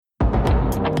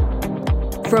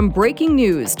From breaking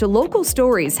news to local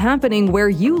stories happening where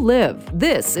you live,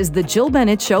 this is the Jill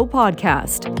Bennett Show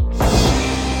podcast.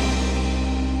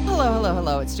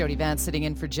 Hello. It's Jody Vance sitting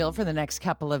in for Jill for the next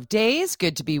couple of days.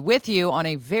 Good to be with you on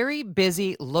a very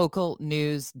busy local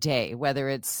news day, whether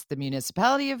it's the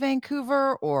municipality of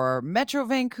Vancouver or Metro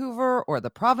Vancouver or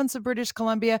the province of British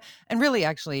Columbia, and really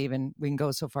actually even we can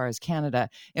go so far as Canada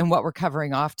in what we're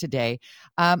covering off today.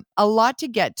 A lot to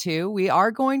get to. We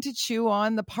are going to chew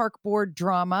on the park board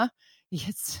drama.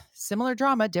 It's similar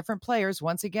drama, different players.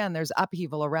 Once again, there's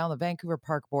upheaval around the Vancouver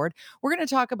Park Board. We're going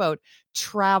to talk about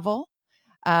travel.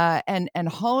 And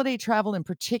holiday travel in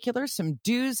particular, some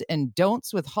do's and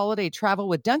don'ts with holiday travel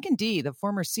with Duncan D, the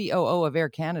former COO of Air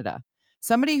Canada,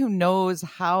 somebody who knows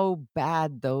how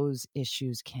bad those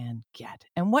issues can get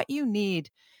and what you need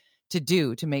to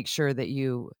do to make sure that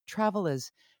you travel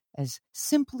as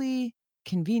simply,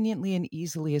 conveniently, and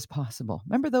easily as possible.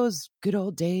 Remember those good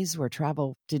old days where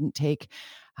travel didn't take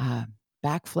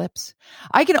backflips?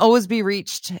 I can always be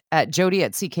reached at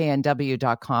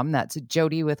jody@cknw.com. That's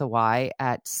Jody with a Y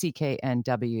at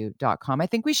cknw.com. I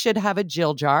think we should have a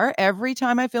Jill jar. Every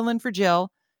time I fill in for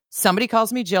Jill, somebody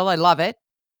calls me Jill. I love it.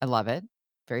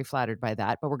 Very flattered by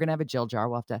that. But we're going to have a Jill jar.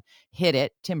 We'll have to hit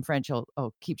it. Tim French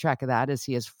will keep track of that as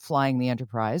he is flying the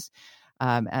Enterprise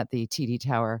at the TD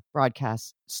Tower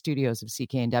broadcast studios of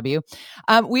CKNW.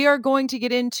 We are going to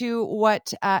get into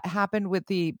what happened with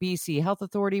the BC Health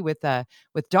Authority with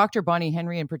Dr. Bonnie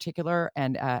Henry in particular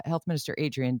and Health Minister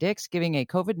Adrian Dix giving a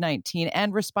COVID-19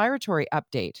 and respiratory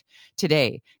update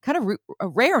today. Kind of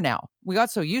rare now. We got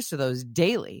so used to those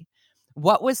daily.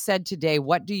 What was said today?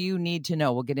 What do you need to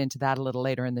know? We'll get into that a little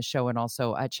later in the show and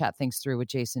also chat things through with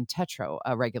Jason Tetro,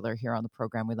 a regular here on the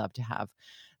program. We love to have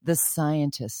the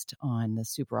scientist on, the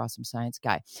super awesome science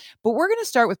guy. But we're going to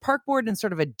start with Park Board in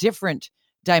sort of a different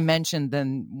dimension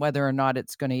than whether or not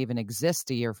it's going to even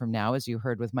exist a year from now, as you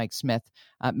heard with Mike Smith.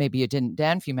 Maybe you didn't.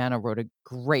 Dan Fumano wrote a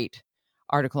great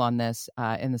article on this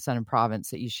in the Sun and Province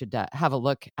that you should have a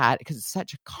look at because it's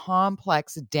such a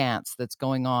complex dance that's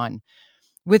going on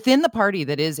within the party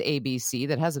that is ABC,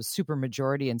 that has a super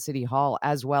majority in City Hall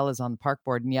as well as on the Park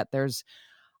Board. And yet there's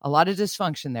a lot of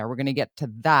dysfunction there. We're going to get to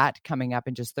that coming up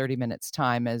in just 30 minutes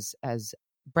time as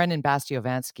Brendan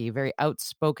Bastiovansky, very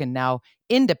outspoken now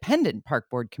independent Park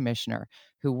Board commissioner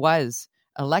who was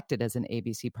elected as an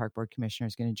ABC Park Board commissioner,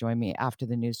 is going to join me after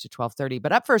the news to 12:30.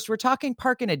 But up first, we're talking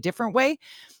park in a different way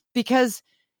because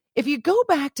if you go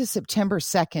back to September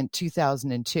 2nd,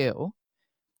 2002,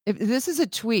 if this is a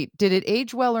tweet, did it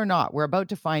age well or not? We're about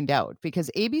to find out because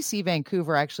ABC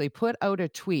Vancouver actually put out a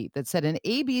tweet that said an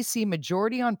ABC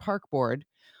majority on Park Board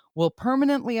will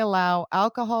permanently allow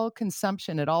alcohol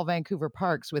consumption at all Vancouver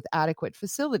parks with adequate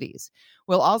facilities.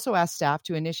 We'll also ask staff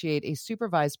to initiate a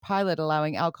supervised pilot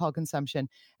allowing alcohol consumption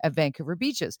at Vancouver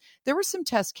beaches. There were some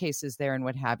test cases there and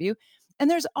what have you.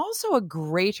 And there's also a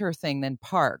greater thing than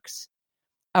parks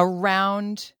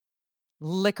around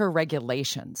liquor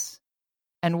regulations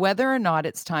and whether or not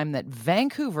it's time that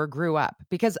Vancouver grew up,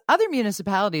 because other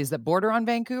municipalities that border on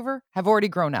Vancouver have already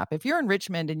grown up. If you're in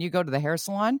Richmond and you go to the hair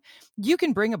salon, you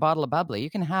can bring a bottle of bubbly.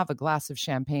 You can have a glass of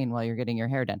champagne while you're getting your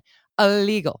hair done.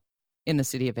 Illegal in the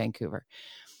city of Vancouver.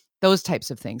 Those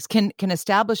types of things. Can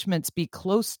establishments be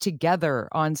close together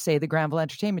on, say, the Granville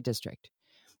Entertainment District?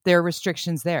 There are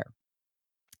restrictions there.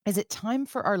 Is it time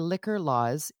for our liquor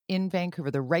laws in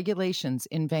Vancouver, the regulations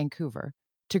in Vancouver,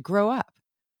 to grow up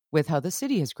with how the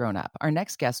city has grown up? Our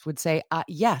next guest would say,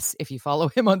 yes, if you follow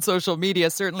him on social media.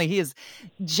 Certainly he is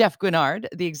Jeff Guinard,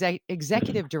 the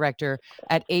executive director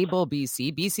at ABLE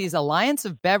BC, BC's Alliance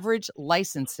of Beverage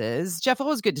Licenses. Jeff,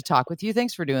 always good to talk with you.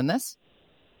 Thanks for doing this.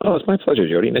 Oh, it's my pleasure,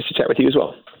 Jody. Nice to chat with you as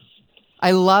well.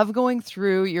 I love going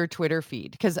through your Twitter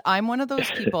feed because I'm one of those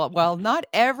people. Well, not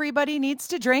everybody needs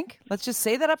to drink. Let's just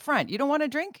say that up front. You don't want to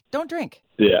drink? Don't drink.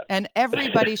 Yeah. And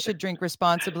everybody should drink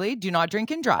responsibly. Do not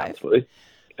drink and drive.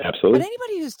 Absolutely. But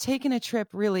anybody who's taken a trip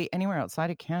really anywhere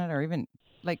outside of Canada or even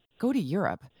like go to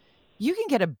Europe, you can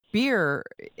get a beer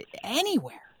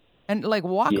anywhere and like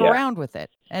walk around with it.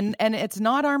 And it's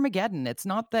not Armageddon. It's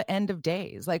not the end of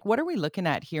days. Like, what are we looking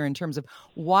at here in terms of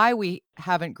why we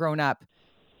haven't grown up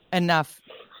enough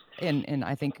in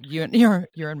I think you're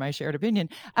in my shared opinion,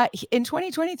 in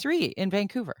 2023 in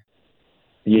Vancouver?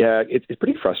 Yeah, it's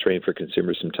pretty frustrating for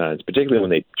consumers sometimes, particularly when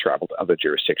they travel to other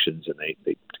jurisdictions and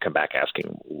they come back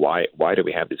asking, why do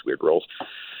we have these weird rules?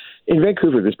 In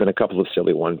Vancouver, there's been a couple of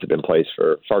silly ones that have been in place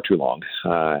for far too long.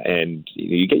 And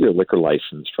you get your liquor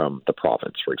license from the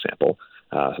province, for example.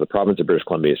 So the province of British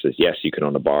Columbia says, yes, you can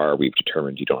own a bar. We've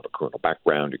determined you don't have a criminal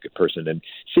background, you're a good person. And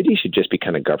cities should just be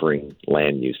kind of governing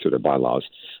land use through their bylaws.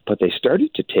 But they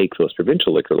started to take those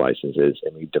provincial liquor licenses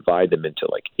and we divide them into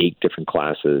like 8 different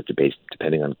classes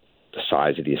depending on the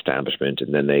size of the establishment.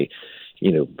 And then they,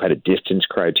 had a distance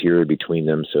criteria between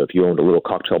them. So if you owned a little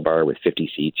cocktail bar with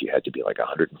 50 seats, you had to be like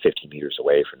 150 meters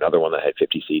away from another one that had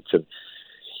 50 seats. And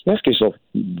you ask yourself,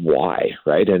 why,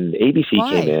 right? And ABC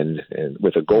came in and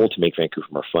with a goal to make Vancouver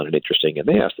more fun and interesting, and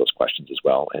they asked those questions as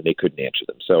well, and they couldn't answer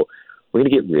them. So we're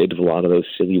going to get rid of a lot of those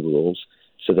silly rules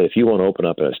so that if you want to open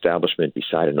up an establishment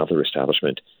beside another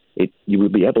establishment, you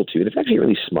would be able to. And it's actually a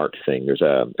really smart thing. There's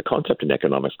a concept in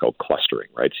economics called clustering,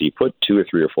 right? So you put 2 or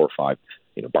 3 or 4 or 5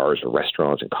 bars or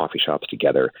restaurants and coffee shops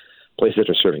together, places that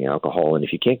are serving alcohol. And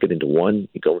if you can't get into one,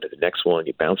 you go into the next one,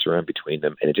 you bounce around between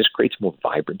them, and it just creates more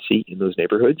vibrancy in those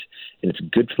neighborhoods, and it's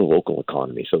good for the local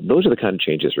economy. So those are the kind of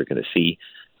changes we're going to see,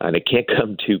 and it can't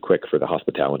come too quick for the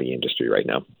hospitality industry right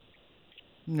now.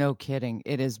 No kidding.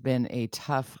 It has been a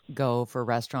tough go for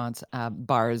restaurants,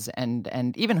 bars,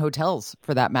 and even hotels,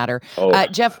 for that matter.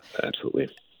 Jeff, absolutely.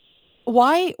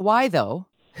 Why though?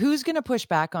 Who's going to push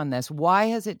back on this? Why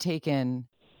has it taken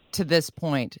to this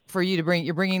point for you to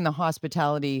you're bringing the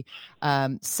hospitality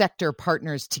sector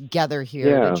partners together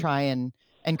here to try and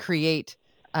create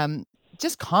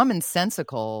just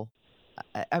commonsensical.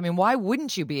 I mean, why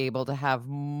wouldn't you be able to have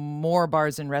more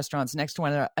bars and restaurants next to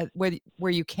one another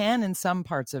where you can in some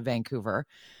parts of Vancouver,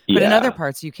 but in other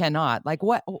parts you cannot? Like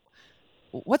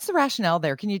what's the rationale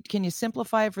there? Can you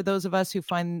simplify it for those of us who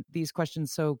find these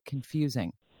questions so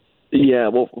confusing? Yeah,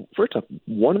 well, first off,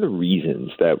 one of the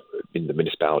reasons that in the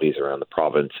municipalities around the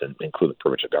province and including the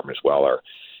provincial government as well are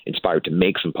inspired to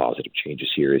make some positive changes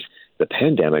here is the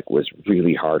pandemic was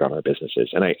really hard on our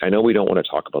businesses. And I know we don't want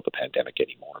to talk about the pandemic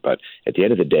anymore, but at the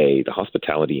end of the day, the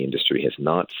hospitality industry has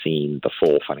not seen the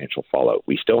full financial fallout.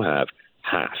 We still have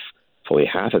fully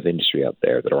half of industry out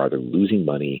there that are either losing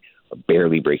money or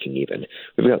barely breaking even.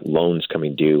 We've got loans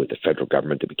coming due with the federal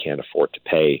government that we can't afford to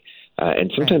pay.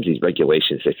 And sometimes these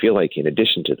regulations, they feel like in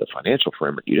addition to the financial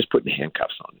framework, you're just putting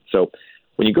handcuffs on it. So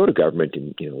when you go to government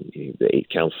and, the 8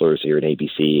 councillors here at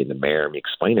ABC and the mayor, and we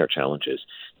explain our challenges,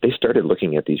 they started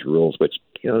looking at these rules, which,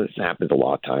 this happens a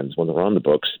lot of times. When they're on the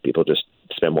books, people just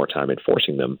spend more time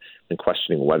enforcing them than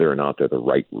questioning whether or not they're the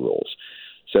right rules.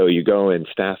 So you go and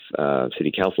staff,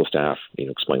 city council staff,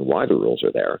 explain why the rules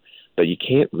are there. But you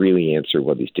can't really answer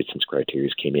why these distance criteria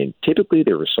came in. Typically,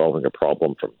 they were solving a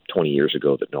problem from 20 years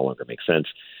ago that no longer makes sense,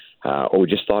 or we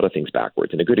just thought of things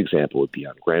backwards. And a good example would be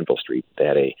on Granville Street. They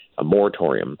had a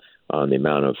moratorium on the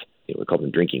amount of, we call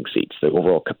them drinking seats, the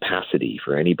overall capacity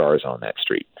for any bars on that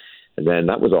street. And then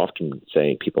that was often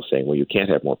people saying, well, you can't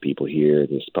have more people here.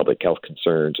 There's public health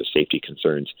concerns or safety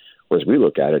concerns. Whereas we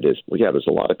look at it as, well, yeah, there's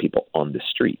a lot of people on the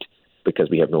street because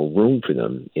we have no room for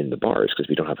them in the bars because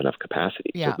we don't have enough capacity.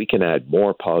 Yeah. So we can add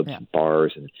more pubs,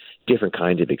 bars, and different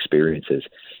kinds of experiences.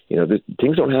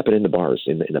 Things don't happen in the bars,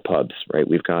 in the pubs, right?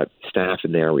 We've got staff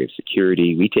in there. We have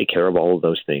security. We take care of all of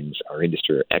those things. Our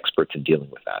industry are experts in dealing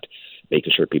with that,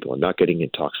 making sure people are not getting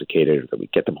intoxicated or that we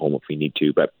get them home if we need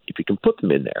to. But if we can put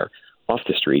them in there off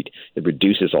the street, it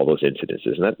reduces all those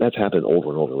incidences. And that's happened over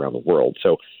and over around the world.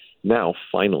 So now,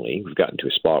 finally, we've gotten to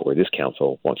a spot where this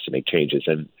council wants to make changes.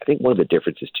 And I think one of the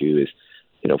differences, too, is,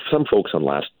 some folks on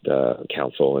last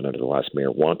council and under the last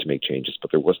mayor want to make changes,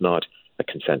 but there was not a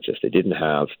consensus. They didn't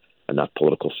have enough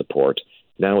political support.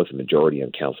 Now, as a majority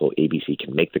on council, ABC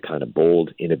can make the kind of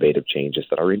bold, innovative changes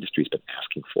that our industry's been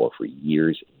asking for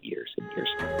years and years and years.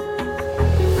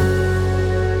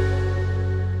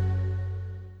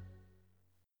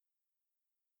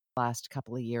 Last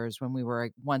couple of years when we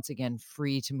were once again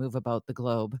free to move about the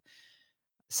globe,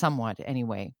 somewhat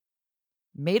anyway.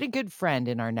 Made a good friend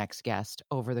in our next guest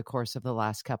over the course of the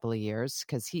last couple of years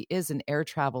because he is an air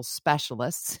travel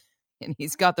specialist and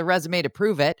he's got the resume to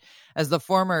prove it. As the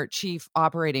former chief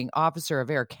operating officer of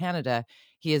Air Canada,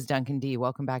 he is Duncan D.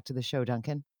 Welcome back to the show,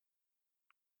 Duncan.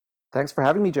 Thanks for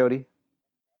having me, Jody.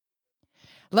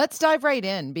 Let's dive right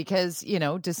in because,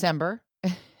 December,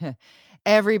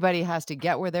 everybody has to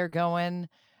get where they're going.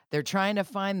 They're trying to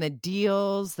find the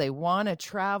deals. They want to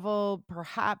travel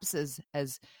perhaps as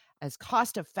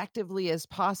cost effectively as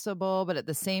possible, but at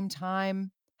the same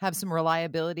time have some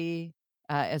reliability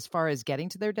as far as getting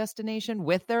to their destination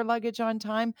with their luggage on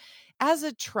time. As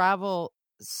a travel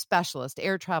specialist,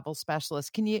 air travel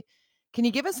specialist, can you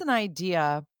give us an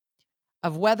idea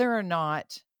of whether or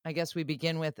not, I guess we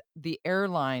begin with, the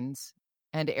airlines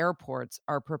and airports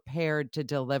are prepared to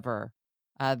deliver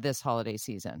this holiday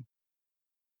season?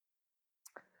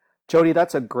 Jody,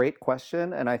 that's a great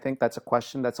question. And I think that's a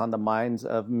question that's on the minds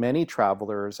of many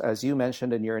travelers. As you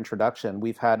mentioned in your introduction,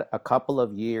 we've had a couple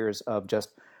of years of just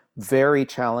very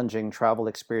challenging travel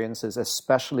experiences,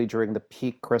 especially during the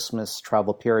peak Christmas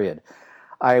travel period.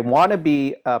 I want to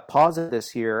be positive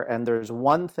this year, and there's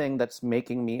one thing that's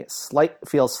making me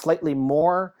feel slightly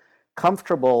more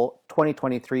comfortable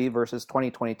 2023 versus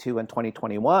 2022 and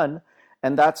 2021,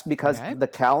 and that's because Okay. of the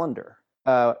calendar.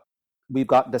 We've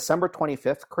got December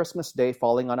 25th, Christmas Day,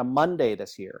 falling on a Monday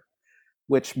this year,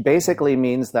 which basically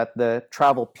means that the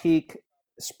travel peak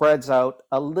spreads out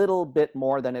a little bit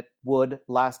more than it would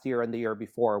last year and the year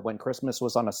before when Christmas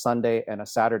was on a Sunday and a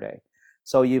Saturday.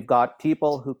 So you've got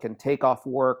people who can take off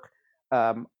work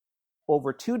um,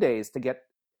 over 2 days to get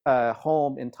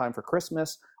home in time for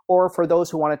Christmas, or for those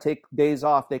who want to take days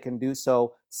off, they can do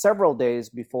so several days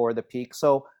before the peak.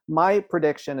 So my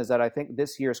prediction is that I think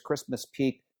this year's Christmas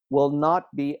peak will not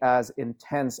be as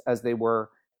intense as they were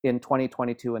in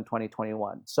 2022 and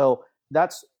 2021. So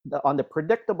that's on the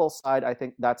predictable side. I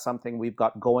think that's something we've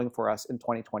got going for us in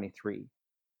 2023.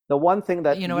 The one thing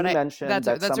that You know what? you mentioned, That's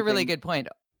a really something. good point.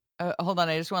 Hold on,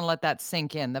 I just want to let that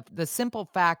sink in. The simple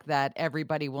fact that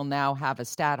everybody will now have a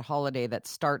stat holiday that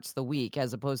starts the week,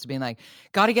 as opposed to being like,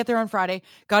 got to get there on Friday,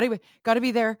 got to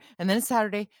be there, and then it's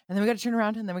Saturday, and then we got to turn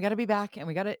around, and then we got to be back, and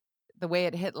we got to. The way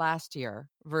it hit last year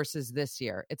versus this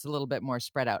year, it's a little bit more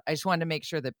spread out. I just wanted to make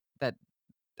sure that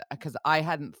because I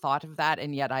hadn't thought of that,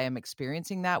 and yet I am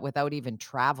experiencing that without even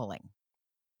traveling.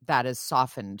 That has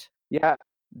softened Yeah,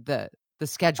 the I,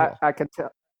 schedule. I can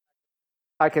tell.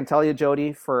 I can tell you,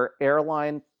 Jody, for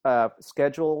airline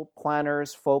schedule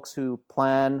planners, folks who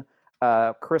plan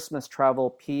Christmas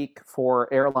travel peak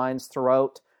for airlines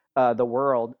throughout the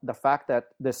world, the fact that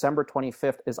December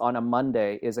 25th is on a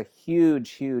Monday is a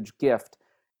huge, huge gift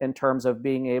in terms of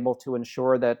being able to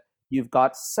ensure that you've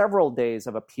got several days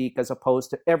of a peak as opposed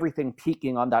to everything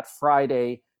peaking on that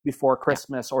Friday before Yeah.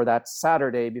 Christmas or that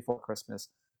Saturday before Christmas.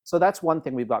 So that's one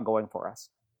thing we've got going for us.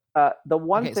 The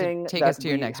one Okay, so thing take us that to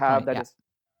your we next have point. that Yeah. is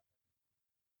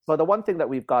so the one thing that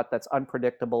we've got that's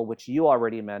unpredictable, which you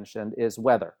already mentioned, is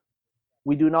weather.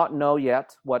 We do not know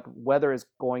yet what weather is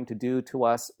going to do to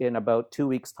us in about 2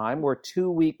 weeks' time. We're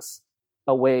 2 weeks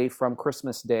away from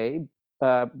Christmas Day,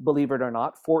 believe it or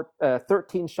not.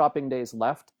 13 shopping days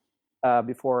left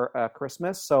before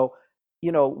Christmas. So,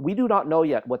 we do not know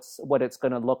yet what it's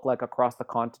going to look like across the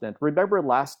continent. Remember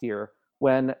last year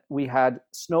when we had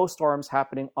snowstorms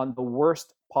happening on the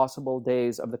worst possible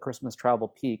days of the Christmas travel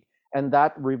peak, and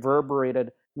that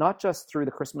reverberated not just through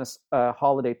the Christmas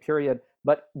holiday period,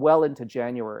 but well into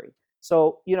January.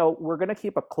 So, we're going to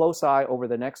keep a close eye over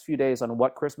the next few days on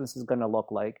what Christmas is going to look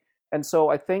like. And so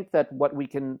I think that what we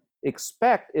can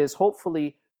expect is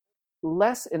hopefully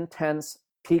less intense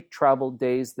peak travel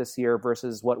days this year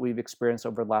versus what we've experienced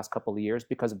over the last couple of years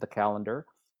because of the calendar.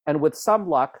 And with some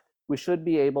luck, we should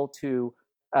be able to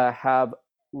have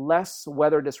less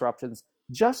weather disruptions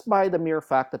just by the mere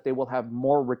fact that they will have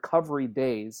more recovery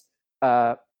days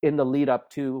in the lead up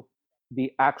to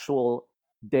the actual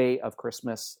day of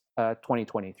Christmas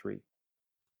 2023.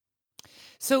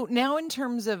 So now, in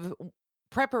terms of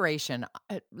preparation,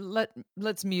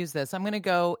 let's muse this. I'm going to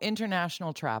go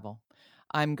international travel.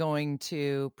 I'm going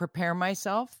to prepare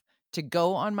myself to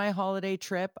go on my holiday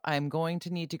trip. I'm going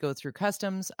to need to go through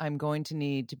customs. I'm going to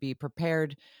need to be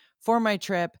prepared for my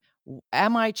trip.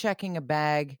 Am I checking a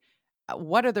bag?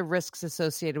 What are the risks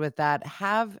associated with that?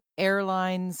 Have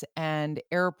airlines and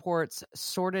airports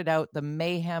sorted out the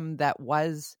mayhem that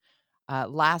was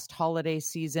last holiday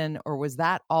season, or was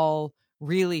that all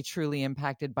really truly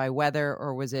impacted by weather,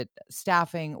 or was it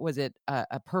staffing? Was it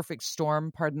a perfect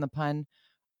storm? Pardon the pun.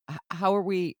 How are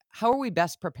we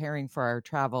best preparing for our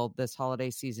travel this holiday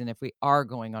season if we are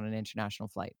going on an international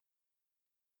flight?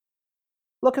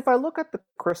 Look, if I look at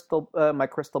my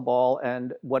crystal ball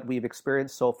and what we've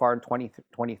experienced so far in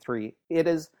 2023, it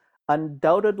is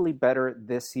undoubtedly better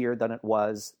this year than it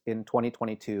was in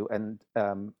 2022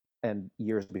 and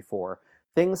years before.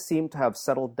 Things seem to have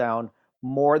settled down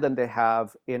more than they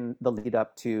have in the lead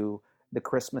up to the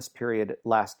Christmas period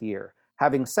last year.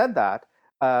 Having said that,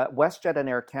 WestJet and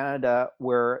Air Canada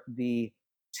were the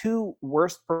two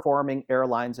worst performing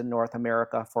airlines in North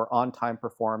America for on-time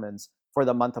performance for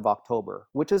the month of October,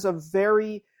 which is a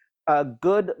very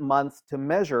good month to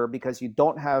measure because you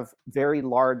don't have very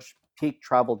large peak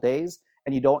travel days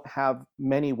and you don't have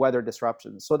many weather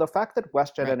disruptions. So the fact that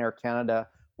WestJet Right. and Air Canada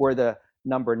were the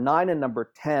number 9 and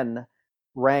number 10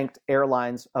 ranked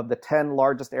airlines of the 10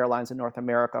 largest airlines in North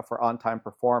America for on-time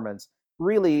performance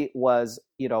really was,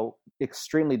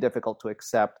 extremely difficult to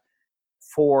accept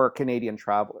for Canadian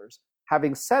travelers.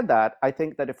 Having said that, I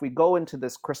think that if we go into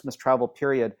this Christmas travel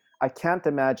period, I can't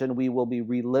imagine we will be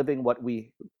reliving what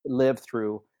we lived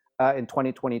through in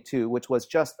 2022, which was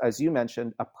just, as you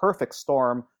mentioned, a perfect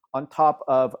storm on top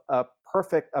of a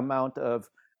perfect amount of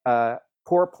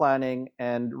poor planning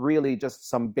and really just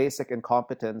some basic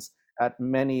incompetence at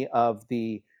many of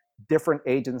the different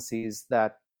agencies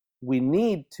that we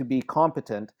need to be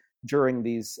competent during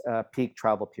these peak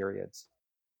travel periods.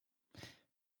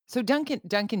 So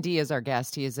Duncan D is our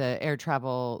guest. He is an air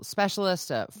travel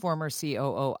specialist, a former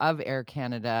COO of Air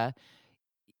Canada.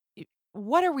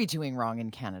 What are we doing wrong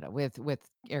in Canada with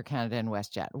Air Canada and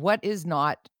WestJet? What is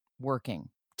not working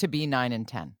to be 9 and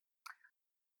 10?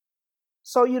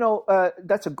 So,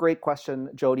 that's a great question,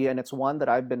 Jody, and it's one that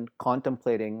I've been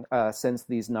contemplating since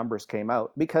these numbers came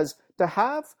out. Because to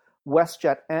have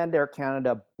WestJet and Air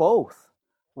Canada both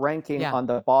ranking Yeah. on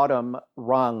the bottom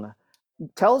rung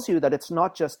tells you that it's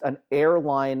not just an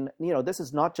airline, this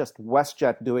is not just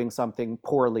WestJet doing something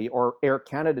poorly or Air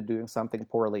Canada doing something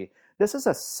poorly. This is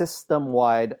a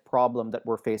system-wide problem that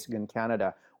we're facing in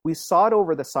Canada. We saw it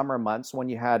over the summer months when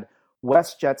you had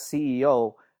WestJet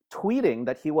CEO tweeting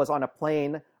that he was on a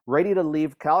plane ready to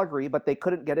leave Calgary, but they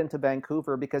couldn't get into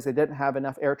Vancouver because they didn't have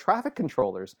enough air traffic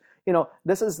controllers.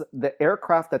 This is the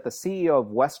aircraft that the CEO of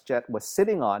WestJet was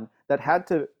sitting on that had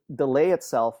to delay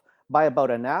itself by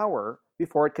about an hour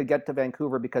before it could get to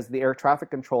Vancouver because the air traffic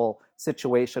control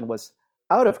situation was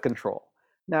out of control.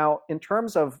 Now, in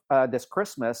terms of this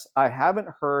Christmas, I haven't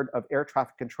heard of air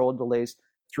traffic control delays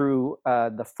through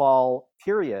the fall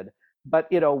period. But,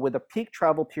 with a peak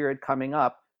travel period coming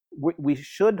up, we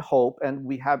should hope, and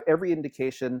we have every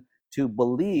indication to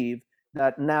believe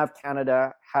that NAV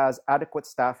Canada has adequate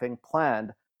staffing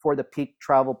planned for the peak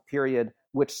travel period,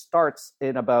 which starts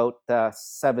in about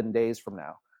 7 days from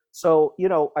now. So,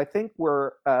 I think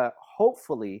we're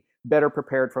hopefully better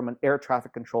prepared from an air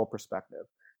traffic control perspective.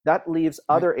 That leaves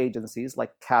other agencies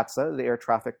like CATSA, the Air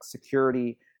Traffic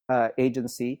Security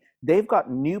Agency. They've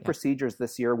got new procedures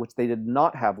this year, which they did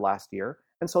not have last year.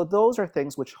 And so those are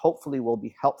things which hopefully will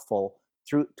be helpful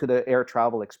through to the air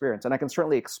travel experience. And I can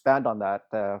certainly expand on that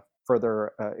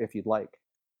further if you'd like.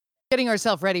 Getting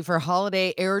ourselves ready for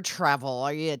holiday air travel.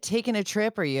 Are you taking a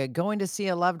trip? Are you going to see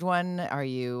a loved one? Are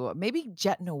you maybe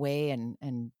jetting away and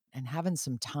having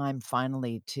some time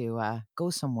finally to go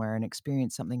somewhere and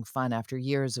experience something fun after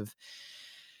years of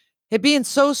it being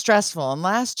so stressful? And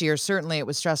last year, certainly it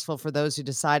was stressful for those who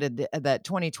decided that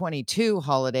 2022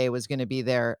 holiday was going to be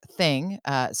their thing.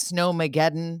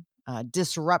 Snowmageddon,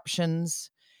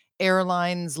 disruptions,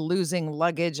 airlines losing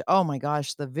luggage. Oh my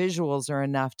gosh, the visuals are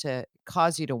enough to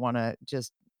cause you to want to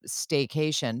just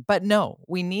staycation. But no,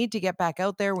 we need to get back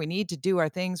out there. We need to do our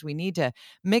things. We need to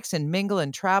mix and mingle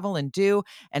and travel and do.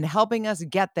 And helping us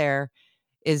get there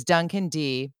is Duncan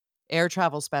D, air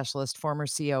travel specialist, former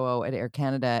COO at Air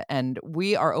Canada. And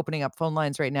we are opening up phone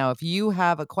lines right now. If you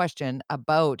have a question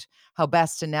about how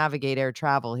best to navigate air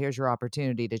travel, here's your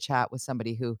opportunity to chat with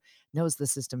somebody who knows the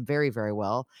system very, very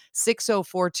well.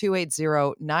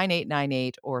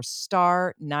 604-280-9898 or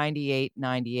star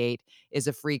 9898 is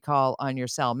a free call on your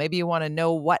cell. Maybe you want to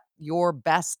know what your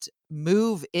best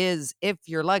move is if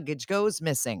your luggage goes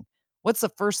missing. What's the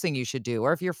first thing you should do?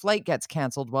 Or if your flight gets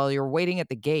canceled while you're waiting at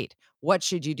the gate, what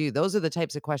should you do? Those are the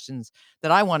types of questions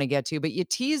that I want to get to. But you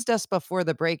teased us before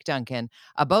the break, Duncan,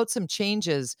 about some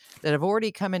changes that have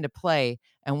already come into play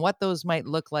and what those might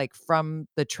look like from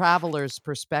the traveler's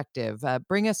perspective.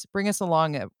 Bring us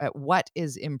along at what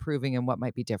is improving and what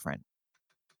might be different.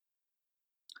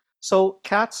 So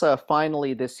CATSA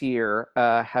finally this year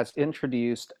has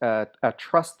introduced a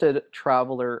trusted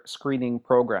traveler screening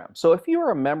program. So if you're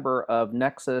a member of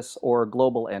Nexus or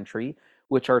Global Entry,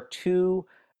 which are two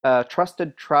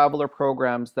trusted traveler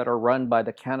programs that are run by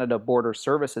the Canada Border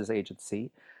Services Agency,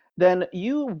 then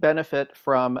you benefit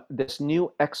from this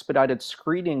new expedited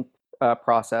screening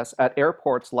process at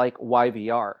airports like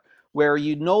YVR, where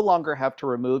you no longer have to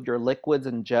remove your liquids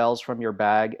and gels from your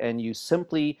bag and you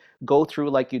simply go through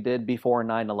like you did before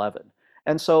 9/11.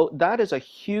 And so that is a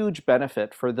huge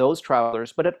benefit for those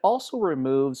travelers, but it also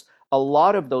removes a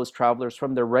lot of those travelers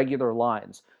from their regular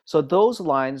lines. So those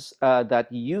lines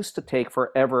that used to take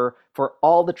forever for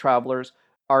all the travelers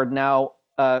are now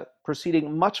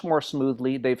proceeding much more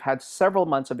smoothly. They've had several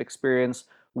months of experience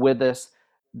with this.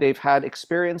 They've had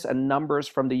experience and numbers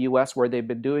from the US where they've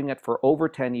been doing it for over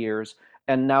 10 years.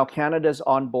 And now Canada's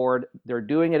on board. They're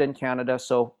doing it in Canada.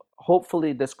 So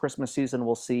hopefully this Christmas season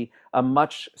we'll see a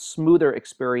much smoother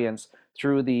experience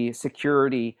through the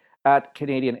security at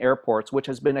Canadian airports, which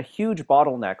has been a huge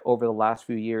bottleneck over the last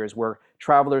few years, where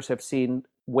travelers have seen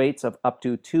waits of up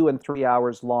to 2 and 3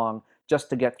 hours long just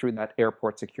to get through that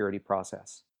airport security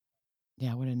process.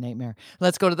 Yeah, what a nightmare.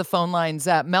 Let's go to the phone lines.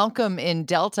 Malcolm in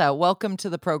Delta, welcome to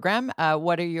the program.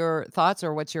 What are your thoughts,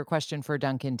 or what's your question for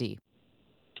Duncan D?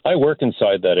 I work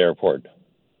inside that airport.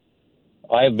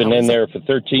 I've been in there for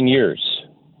 13 years.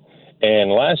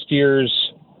 And last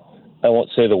year's, I won't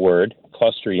say the word,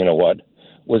 cluster, you know what,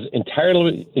 was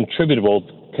entirely attributable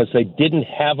because they didn't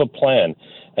have a plan.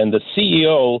 And the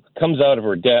CEO comes out of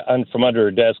from under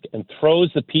her desk and throws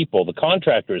the people, the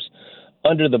contractors,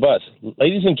 under the bus.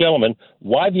 Ladies and gentlemen,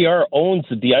 YVR owns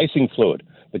the de-icing fluid.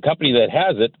 The company that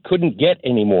has it couldn't get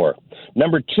any more.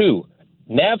 Number two,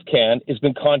 NavCan has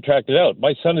been contracted out.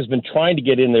 My son has been trying to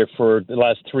get in there for the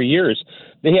last 3 years.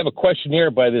 They have a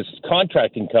questionnaire by this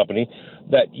contracting company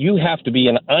that you have to be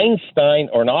an Einstein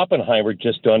or an Oppenheimer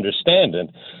just to understand. And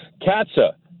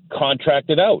CATSA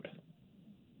contracted out.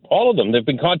 All of them, they've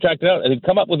been contracted out, and they've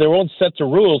come up with their own sets of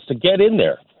rules to get in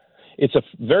there. It's a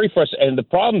very frustrating, and the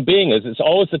problem being is it's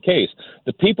always the case.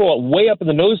 The people way up in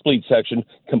the nosebleed section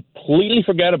completely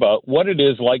forget about what it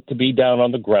is like to be down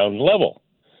on the ground level.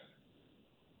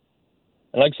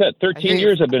 And like I said, 13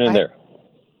 years I've been in there.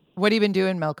 What have you been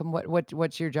doing, Malcolm?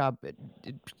 What's your job?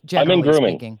 I'm in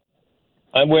grooming. Speaking?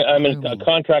 I'm a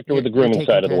contractor with the grooming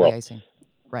side of the world.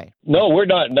 Right. No, we're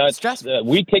not.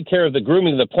 We take care of the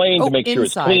grooming of the plane to make sure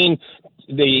it's clean.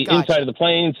 The inside of the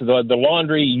planes, the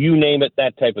laundry, you name it,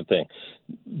 that type of thing.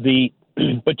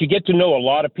 But you get to know a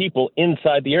lot of people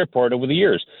inside the airport over the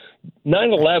years.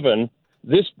 9/11,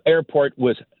 this airport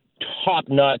was top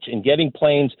notch in getting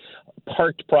planes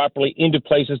parked properly into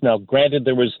places. Now, granted,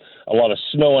 there was a lot of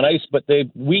snow and ice, but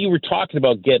we were talking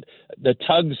about get the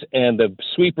tugs and the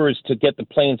sweepers to get the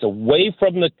planes away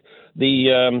from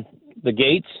the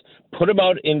gates, put them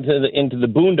out into the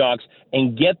boondocks,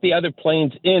 and get the other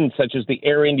planes in, such as the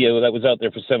Air India that was out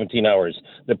there for 17 hours.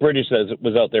 The British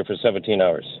was out there for 17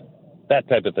 hours. That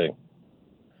type of thing.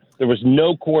 There was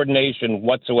no coordination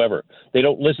whatsoever. They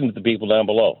don't listen to the people down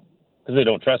below because they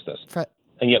don't trust us.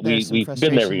 And yet we've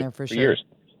been there for years.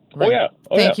 Right. Oh, yeah.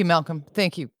 Thank you, Malcolm.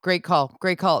 Thank you. Great call.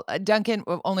 Duncan,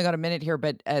 we've only got a minute here,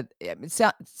 but it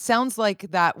sounds like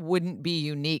that wouldn't be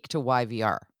unique to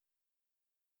YVR.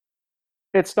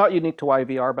 It's not unique to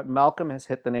YVR, but Malcolm has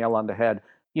hit the nail on the head.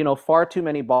 Far too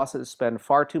many bosses spend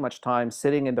far too much time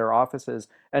sitting in their offices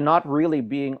and not really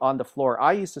being on the floor.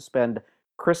 I used to spend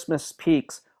Christmas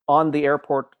peaks on the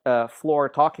airport floor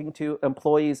talking to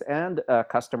employees and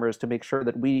customers to make sure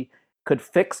that we could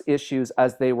fix issues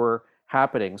as they were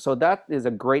happening. So that is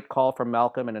a great call from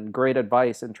Malcolm and great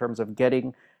advice in terms of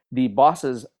getting the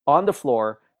bosses on the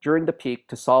floor during the peak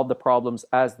to solve the problems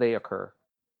as they occur.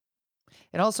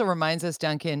 It also reminds us,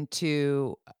 Duncan,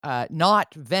 to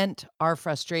not vent our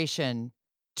frustration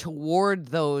toward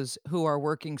those who are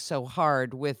working so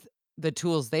hard with the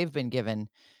tools they've been given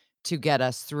to get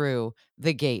us through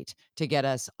the gate, to get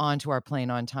us onto our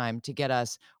plane on time, to get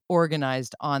us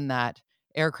organized on that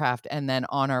aircraft and then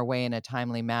on our way in a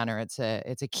timely manner. It's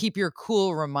a keep your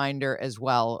cool reminder as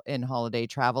well in holiday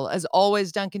travel. As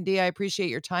always, Duncan D., I appreciate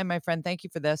your time, my friend. Thank you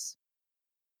for this.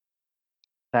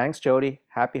 Thanks, Jody.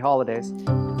 Happy holidays.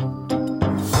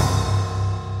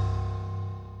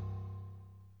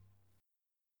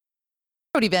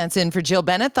 Jody Vance in for Jill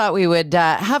Bennett. Thought we would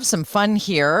have some fun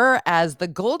here as the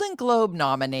Golden Globe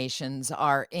nominations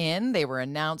are in. They were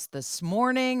announced this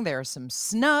morning. There are some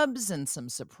snubs and some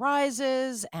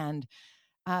surprises and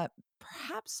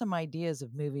perhaps some ideas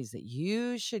of movies that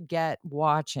you should get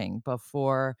watching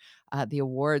before the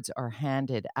awards are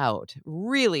handed out.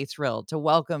 Really thrilled to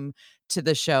welcome to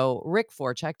the show Rick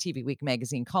Forchuk, TV Week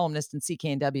magazine columnist and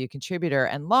CKNW contributor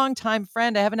and longtime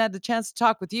friend. I haven't had the chance to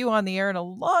talk with you on the air in a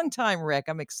long time, Rick.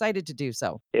 I'm excited to do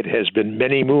so. It has been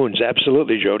many moons.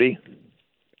 Absolutely, Jody.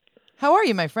 How are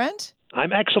you, my friend?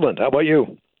 I'm excellent. How about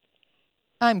you?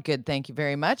 I'm good, thank you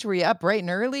very much. Were you up bright and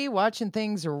early watching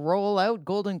things roll out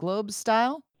Golden Globe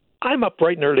style? I'm up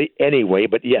bright and early anyway,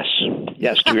 but yes,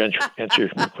 to answer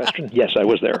your question, yes, I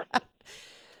was there.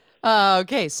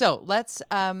 Okay, so let's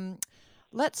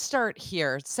start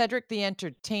here. Cedric the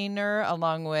Entertainer,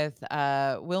 along with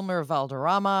Wilmer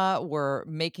Valderrama, were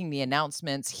making the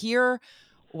announcements. Here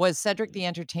was Cedric the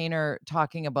Entertainer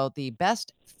talking about the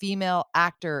best female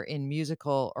actor in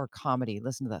musical or comedy.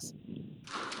 Listen to this.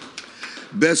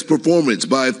 Best performance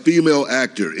by a female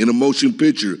actor in a motion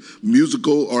picture,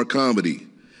 musical, or comedy.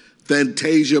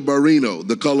 Fantasia Barrino,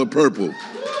 The Color Purple.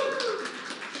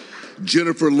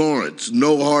 Jennifer Lawrence,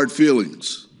 No Hard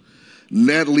Feelings.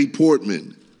 Natalie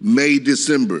Portman, May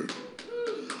December.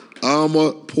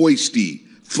 Alma Poisty,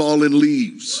 Fallen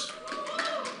Leaves.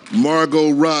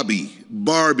 Margot Robbie,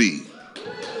 Barbie.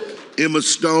 Emma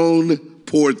Stone,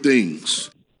 Poor Things.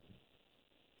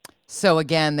 So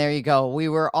again, there you go. We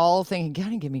were all thinking,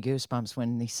 kind of give me goosebumps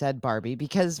when he said Barbie,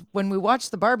 because when we watched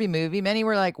the Barbie movie, many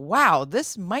were like, wow,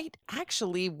 this might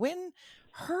actually win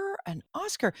her an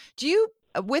Oscar. Do you,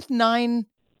 with 9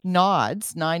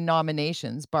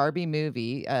 nominations, Barbie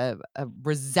movie, a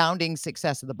resounding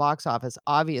success at the box office,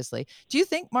 obviously. Do you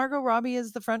think Margot Robbie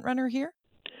is the front runner here?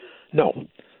 No,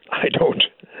 I don't.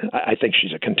 I think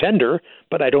she's a contender,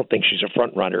 but I don't think she's a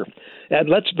front runner. And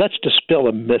let's dispel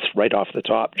a myth right off the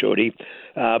top, Jody.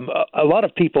 A lot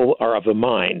of people are of the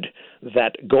mind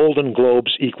that Golden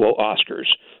Globes equal Oscars.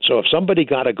 So if somebody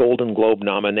got a Golden Globe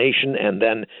nomination and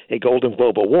then a Golden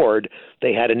Globe award,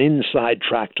 they had an inside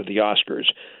track to the Oscars.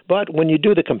 But when you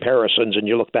do the comparisons and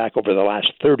you look back over the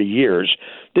last 30 years,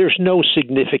 there's no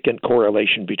significant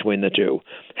correlation between the two.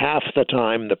 Half the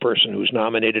time, the person who's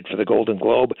nominated for the Golden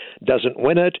Globe doesn't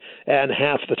win it, and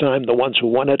half the time, the ones who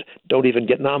won it don't even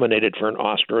get nominated for an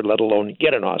Oscar, let alone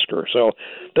get an Oscar. So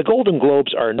the Golden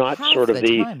Globes are not Half sort of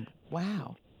the time.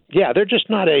 Wow. Yeah, they're just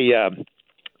not a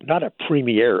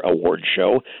premier award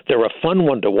show. They're a fun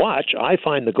one to watch. I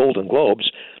find the Golden Globes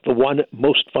the one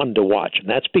most fun to watch, and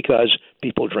that's because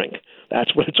people drink.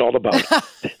 That's what it's all about.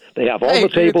 They have all the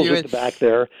tables at the back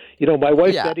there. You know, my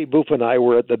wife, Betty Boop, and I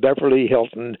were at the Beverly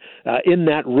Hilton in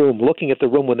that room, looking at the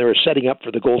room when they were setting up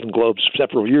for the Golden Globes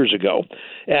several years ago.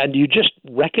 And you just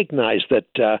recognize that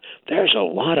there's a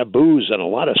lot of booze and a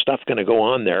lot of stuff going to go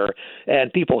on there.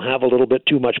 And people have a little bit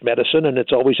too much medicine, and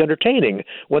it's always entertaining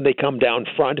when they come down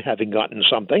front having gotten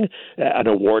something, an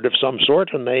award of some sort,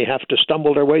 and they have to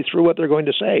stumble their way through what they're going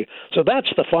to say. So that's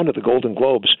the fun of the Golden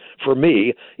Globes for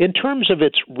me. In terms of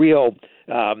its real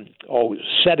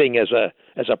setting as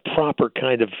a proper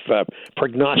kind of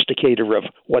prognosticator of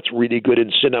what's really good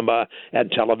in cinema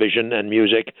and television and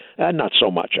music, not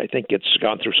so much. I think it's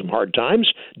gone through some hard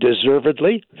times,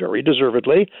 deservedly, very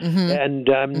deservedly, and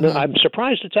I'm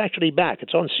surprised it's actually back.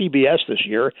 It's on CBS this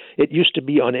year. It used to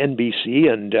be on NBC,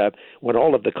 and when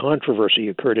all of the controversy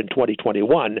occurred in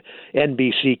 2021,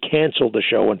 NBC canceled the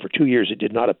show, and for 2 years it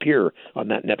did not appear on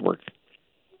that network.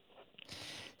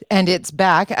 And it's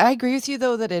back. I agree with you,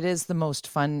 though, that it is the most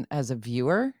fun as a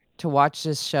viewer to watch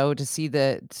this show, to see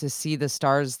the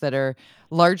stars that are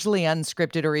largely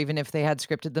unscripted, or even if they had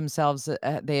scripted themselves,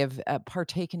 they have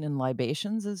partaken in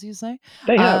libations, as you say.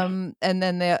 They have. And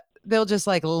then they'll just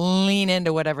like lean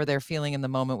into whatever they're feeling in the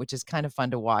moment, which is kind of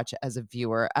fun to watch as a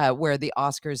viewer, where the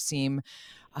Oscars seem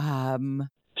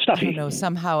stuffy. I don't know,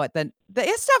 somehow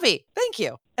it's stuffy. Thank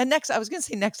you. And I was going to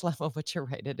say next level, but you're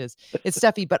right. It is. It's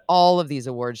stuffy, but all of these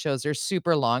award shows are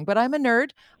super long, but I'm a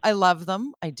nerd. I love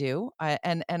them. I do.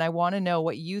 And I want to know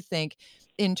what you think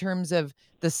in terms of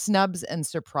the snubs and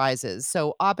surprises.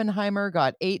 So Oppenheimer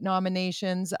got 8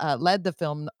 nominations, led the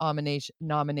film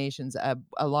nominations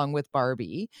along with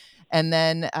Barbie. And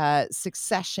then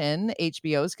Succession,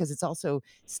 HBO's, because it's also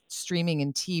streaming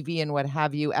and TV and what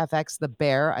have you. FX, The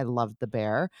Bear. I loved The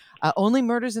Bear. Only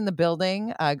Murders in the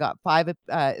Building got 5.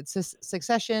 It's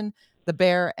Succession, The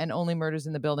Bear, and Only Murders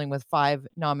in the Building with 5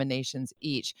 nominations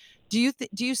each. Do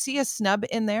you see a snub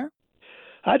in there?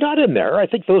 Not in there. I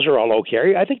think those are all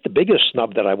okay. I think the biggest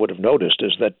snub that I would have noticed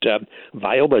is that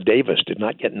Viola Davis did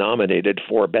not get nominated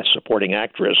for Best Supporting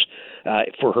Actress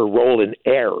for her role in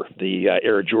Air, the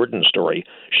Air Jordan story.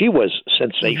 She was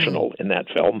sensational in that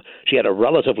film. She had a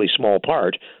relatively small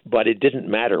part, but it didn't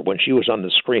matter. When she was on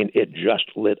the screen, it just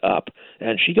lit up,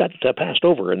 and she got passed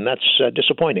over, and that's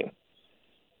disappointing.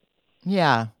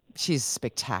 Yeah. She's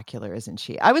spectacular, isn't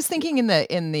she? I was thinking in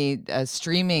the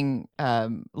streaming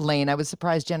lane, I was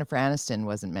surprised Jennifer Aniston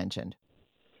wasn't mentioned.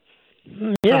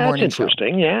 Yeah, that's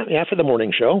interesting. Yeah, for the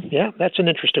morning show. Yeah, that's an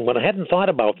interesting one. I hadn't thought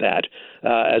about that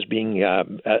as being a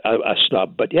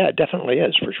snub, but yeah, it definitely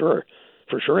is for sure.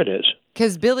 For sure, it is.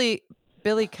 Because Billy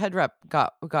Cudrup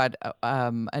got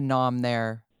a nom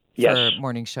there for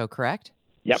morning show, correct?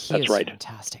 Yep, that's right.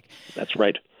 Fantastic. That's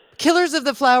right. Killers of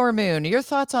the Flower Moon. Your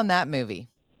thoughts on that movie?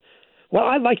 Well,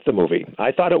 I liked the movie.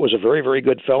 I thought it was a very, very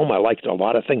good film. I liked a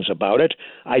lot of things about it.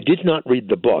 I did not read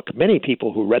the book. Many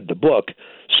people who read the book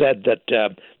said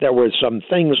that there were some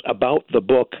things about the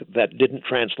book that didn't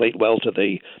translate well to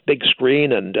the big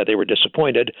screen, and they were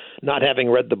disappointed. Not having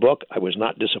read the book, I was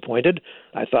not disappointed.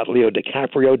 I thought Leo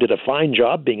DiCaprio did a fine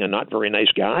job being a not very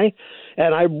nice guy,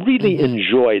 and I really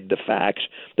enjoyed the fact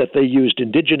that they used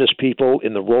Indigenous people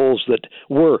in the roles that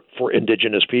were for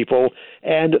Indigenous people,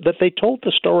 and that they told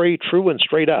the story true and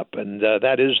straight up, and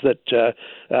that is that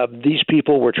these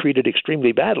people were treated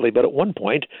extremely badly, but at one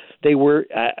point they were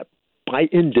by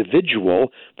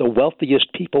individual, the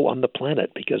wealthiest people on the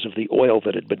planet because of the oil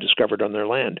that had been discovered on their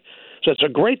land. So it's a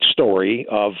great story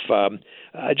of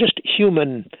just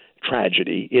human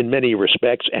tragedy in many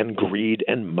respects, and greed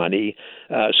and money.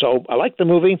 So I liked the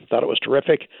movie, thought it was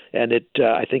terrific, and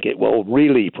I think it will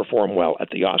really perform well at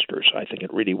the Oscars. I think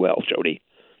it really will, Jody.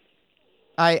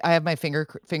 I have my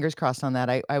fingers crossed on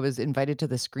that. I was invited to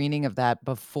the screening of that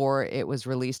before it was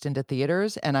released into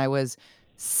theaters, and I was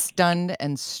stunned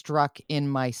and struck in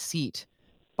my seat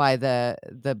by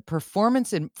the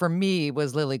performance. And for me,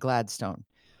 was Lily Gladstone.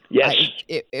 Yes,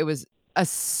 it was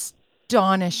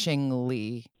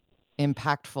astonishingly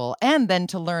impactful, and then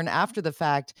to learn after the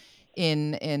fact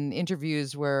in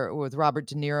interviews with Robert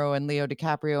De Niro and Leo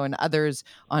DiCaprio and others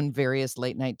on various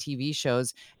late night TV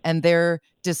shows, and their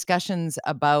discussions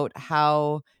about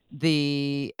how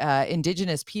the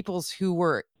indigenous peoples who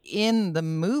were in the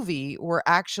movie were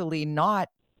actually not,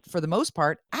 for the most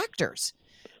part, actors.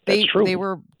 that's true.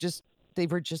 They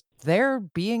were just there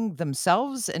being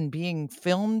themselves and being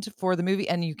filmed for the movie,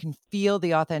 and you can feel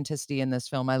the authenticity in this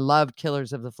film. I loved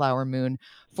Killers of the Flower Moon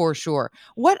for sure.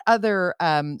 What other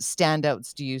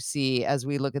standouts do you see as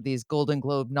we look at these Golden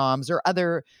Globe noms, or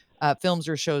other films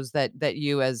or shows that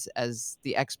you, as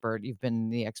the expert, you've been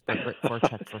the expert, Rick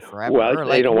Forchek, for forever?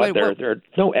 Well, you know what? There are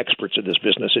no experts in this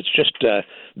business. It's just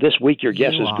this week your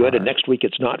guess is good, and next week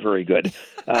it's not very good.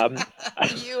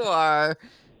 You are.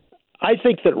 I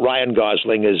think that Ryan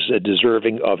Gosling is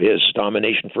deserving of his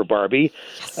nomination for Barbie,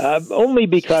 only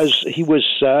because he was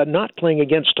not playing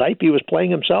against type. He was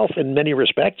playing himself in many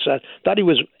respects. Thought he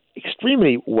was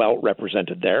extremely well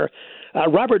represented there.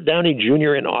 Robert Downey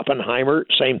Jr. in Oppenheimer,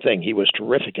 same thing. He was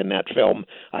terrific in that film.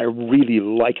 I really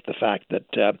like the fact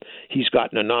that he's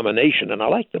gotten a nomination, and I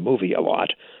like the movie a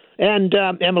lot. And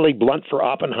Emily Blunt for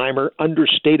Oppenheimer,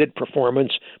 understated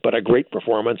performance, but a great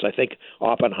performance. I think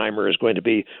Oppenheimer is going to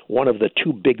be one of the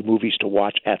two big movies to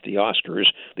watch at the Oscars,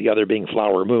 the other being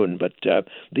Flower Moon. But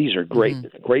these are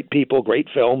great, great people, great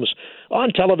films.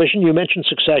 On television, you mentioned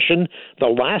Succession, The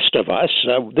Last of Us.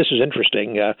 This is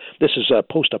interesting. This is a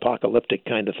post-apocalyptic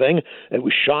kind of thing. It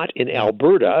was shot in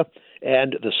Alberta,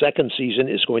 and the second season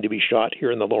is going to be shot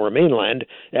here in the Lower Mainland,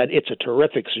 and it's a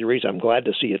terrific series. I'm glad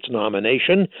to see its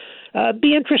nomination.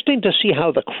 Be interesting to see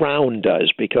how The Crown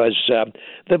does, because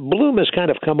the bloom has kind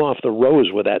of come off the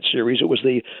rose with that series. It was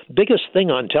the biggest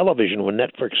thing on television when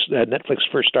Netflix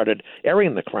first started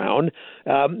airing The Crown.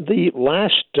 The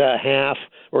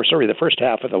first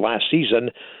half of the last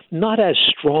season, not as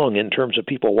strong in terms of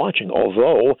people watching,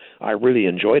 although I really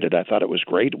enjoyed it. I thought it was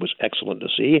great. It was excellent to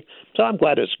see. So I'm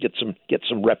glad it's get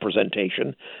some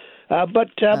representation. But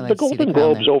the Golden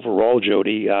Globes overall,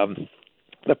 Jody,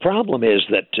 the problem is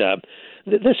that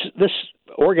this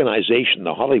organization,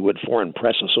 the Hollywood Foreign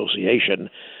Press Association,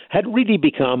 had really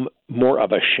become more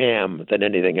of a sham than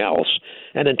anything else.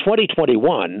 And in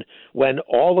 2021, when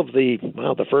all of the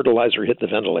fertilizer hit the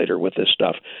ventilator with this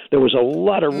stuff, there was a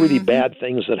lot of really bad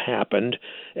things that happened,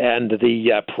 and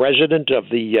the president of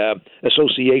the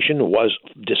association was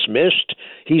dismissed.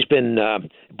 He's been,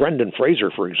 Brendan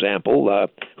Fraser, for example,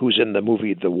 who's in the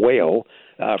movie The Whale.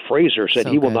 Fraser said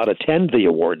he will not attend the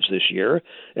awards this year,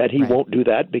 and he won't do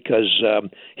that because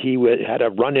he had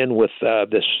a run-in with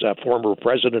this former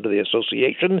president of the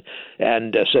association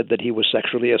and said that he was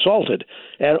sexually assaulted.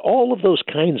 And all of those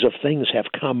kinds of things have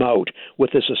come out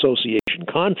with this association.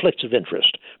 Conflicts of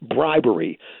interest,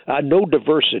 bribery, no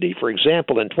diversity. For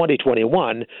example, in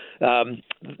 2021,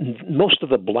 most of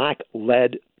the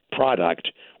black-led product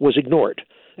was ignored.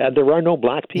 And there are no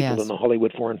black people in the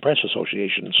Hollywood Foreign Press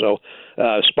Association. So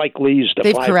Spike Lee's The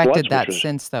They've Five corrected Bloods, that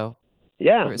since, though.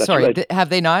 Yeah, that's sorry, right. Have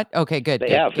they not? Okay, good.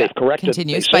 They have. They've corrected.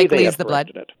 Continue. They Spike say Lee's The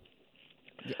Blood. it.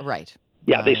 Right.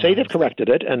 Yeah, they say they've corrected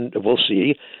it, and we'll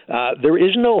see. There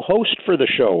is no host for the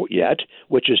show yet,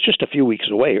 which is just a few weeks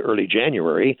away, early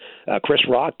January. Chris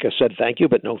Rock said thank you,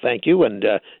 but no thank you, and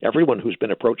everyone who's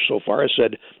been approached so far has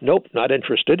said, nope, not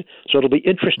interested. So it'll be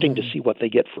interesting to see what they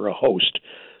get for a host.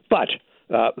 But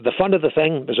the fun of the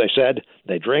thing, as I said,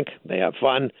 they drink, they have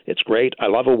fun, it's great. I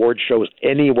love award shows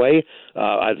anyway,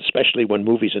 especially when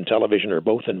movies and television are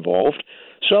both involved.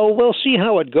 So we'll see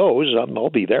how it goes. I'll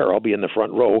be there. I'll be in the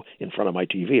front row in front of my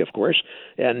TV, of course.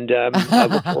 And I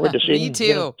look forward to seeing, Me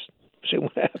too. See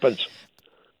what happens.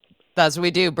 That's what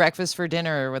we do. Breakfast for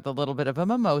dinner with a little bit of a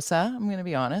mimosa. I'm going to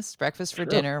be honest. Breakfast for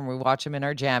dinner, and we watch them in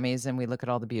our jammies, and we look at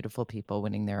all the beautiful people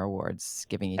winning their awards,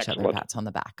 giving each other pats on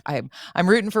the back. I'm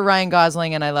rooting for Ryan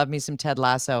Gosling, and I love me some Ted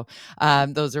Lasso.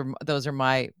 Those are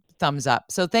my thumbs up.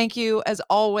 So thank you as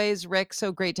always, Rick.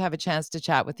 So great to have a chance to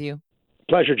chat with you.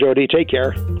 Pleasure, Jody. Take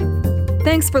care.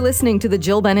 Thanks for listening to the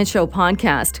Jill Bennett Show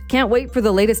podcast. Can't wait for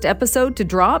the latest episode to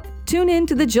drop? Tune in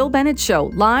to the Jill Bennett Show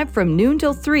live from noon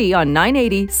till 3 on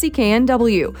 980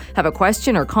 CKNW. Have a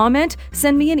question or comment?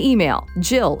 Send me an email,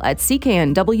 jill@cknw.com.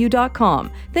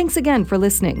 Thanks again for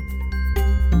listening.